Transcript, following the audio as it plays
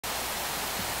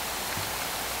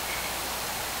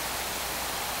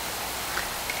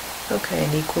Okay,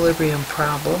 an equilibrium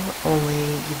problem,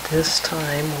 only this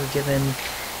time we're given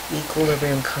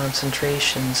equilibrium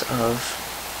concentrations of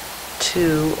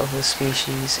 2 of the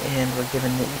species, and we're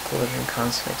given the equilibrium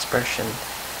constant expression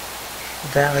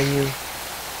value.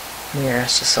 We are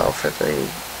asked to solve for the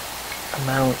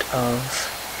amount of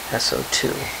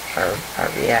SO2, our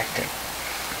reactant.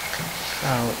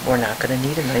 We're not going to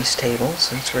need a nice table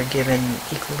since we're given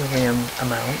equilibrium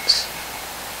amounts.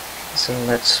 So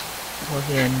let's plug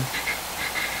in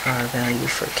our value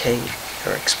for K,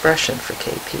 or expression for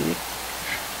Kp.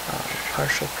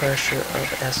 Partial pressure of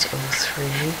SO3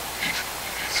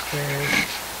 squared,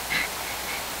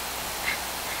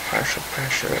 partial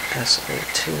pressure of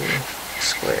SO2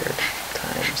 squared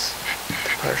times the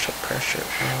partial pressure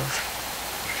of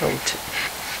O2.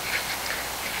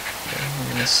 And we're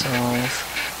going to solve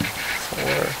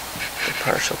for the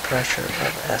partial pressure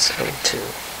of SO2.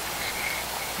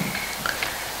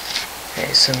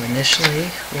 Okay, so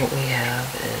initially what we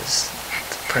have is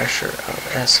the pressure of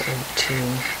SO2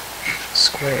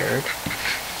 squared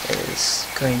is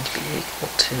going to be equal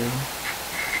to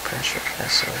pressure of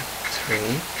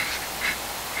SO3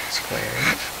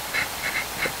 squared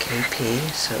for Kp.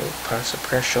 So partial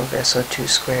pressure of SO2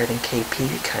 squared and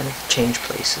Kp kind of change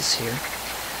places here,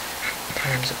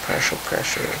 times the partial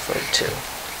pressure of O2.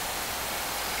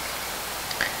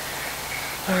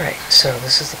 Alright, so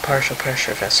this is the partial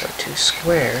pressure of SO2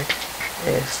 squared.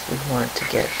 If we want to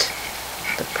get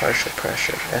the partial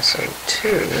pressure of SO2,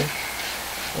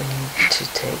 we need to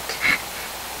take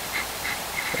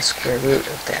the square root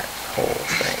of that whole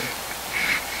thing.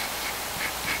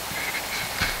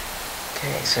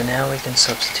 Okay, so now we can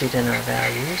substitute in our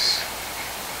values.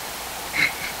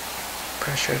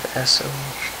 Pressure of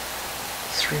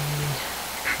SO3, 1.6.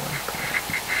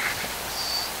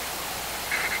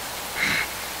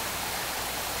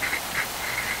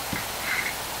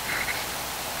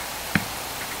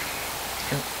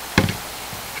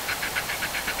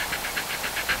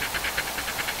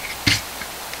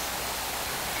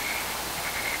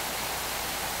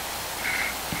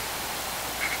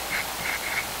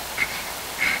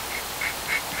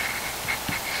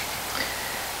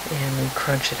 And we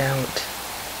crunch it out,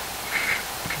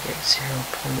 we get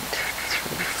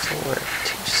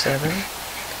 0.3427,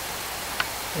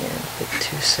 and with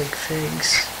 2 sig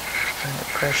figs, and the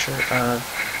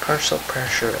partial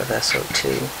pressure of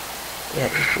SO2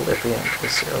 at equilibrium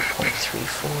is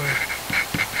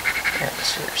 0.34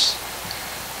 atmospheres.